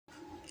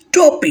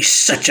Don't be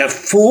such a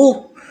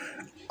fool.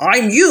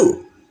 I'm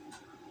you.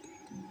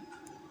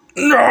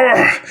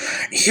 No,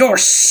 you're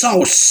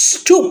so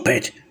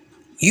stupid.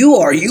 You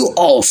are you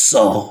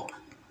also.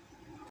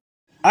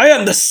 I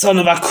am the son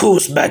of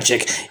Aku's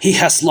magic. He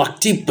has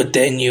locked deep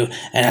within you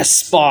and has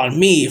spawned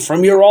me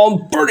from your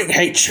own burning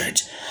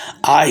hatred.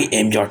 I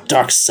am your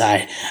dark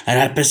side, and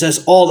I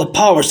possess all the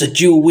powers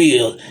that you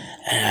wield,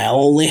 and I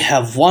only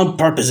have one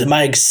purpose in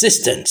my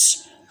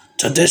existence: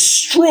 to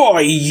destroy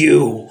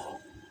you.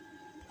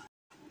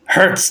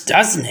 Hurts,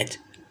 doesn't it?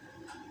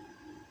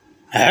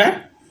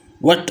 Huh?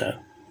 What the?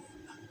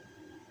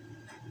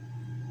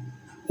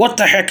 What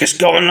the heck is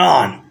going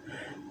on?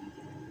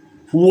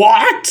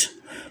 What?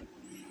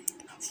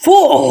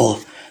 Fool!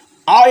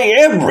 I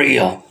am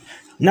real.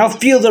 Now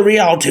feel the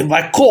reality of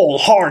my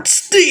cold, hard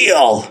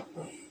steel.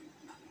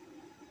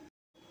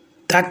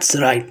 That's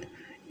right.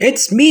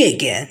 It's me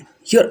again.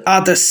 Your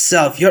other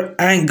self, your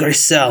angry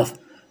self.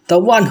 The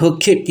one who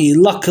kept me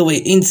locked away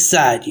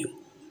inside you.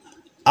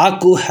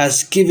 Aku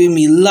has given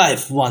me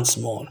life once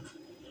more.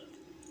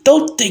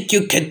 Don't think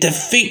you can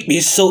defeat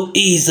me so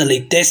easily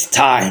this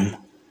time.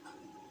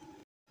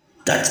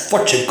 That's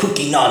fortune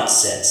cookie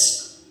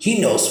nonsense. He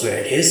knows where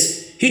it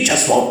is. He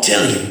just won't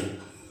tell you.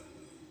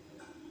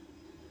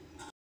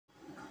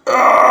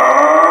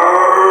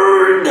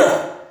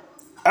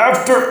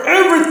 After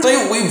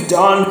everything we've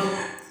done,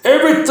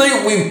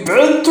 everything we've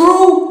been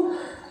through,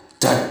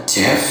 the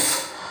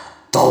death,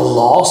 the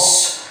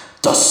loss,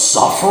 the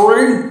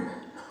suffering,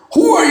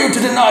 who are you to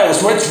deny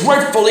us when it's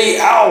rightfully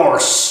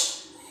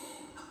ours?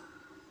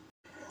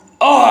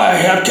 I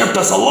have kept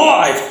us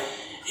alive.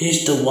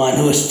 He's the one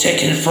who has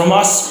taken it from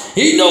us.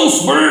 He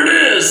knows where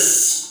it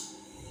is.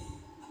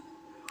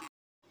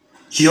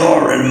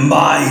 You're in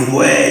my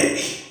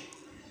way.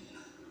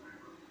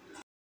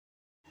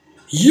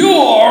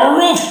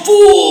 You're a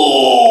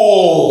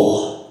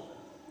fool!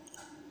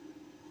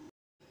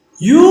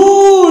 You